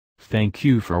Thank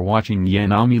you for watching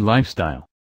Yanami Lifestyle.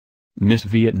 Miss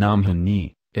Vietnam Han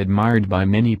Nhi, admired by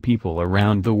many people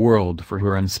around the world for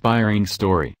her inspiring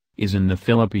story, is in the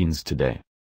Philippines today.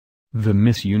 The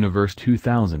Miss Universe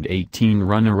 2018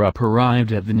 runner-up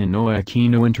arrived at the Ninoy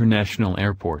Aquino International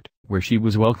Airport, where she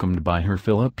was welcomed by her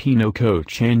Filipino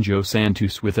coach Anjo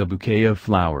Santos with a bouquet of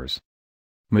flowers.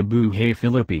 Mabuhay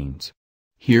Philippines!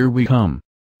 Here we come!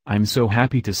 I'm so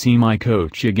happy to see my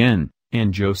coach again,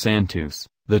 Anjo Santos,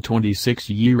 the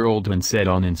 26-year-old one said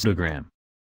on Instagram.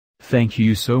 Thank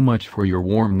you so much for your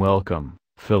warm welcome,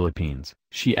 Philippines,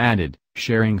 she added,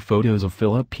 sharing photos of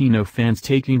Filipino fans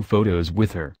taking photos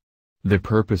with her. The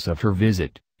purpose of her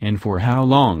visit, and for how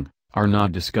long, are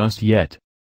not discussed yet.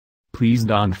 Please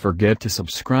don't forget to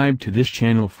subscribe to this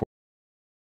channel for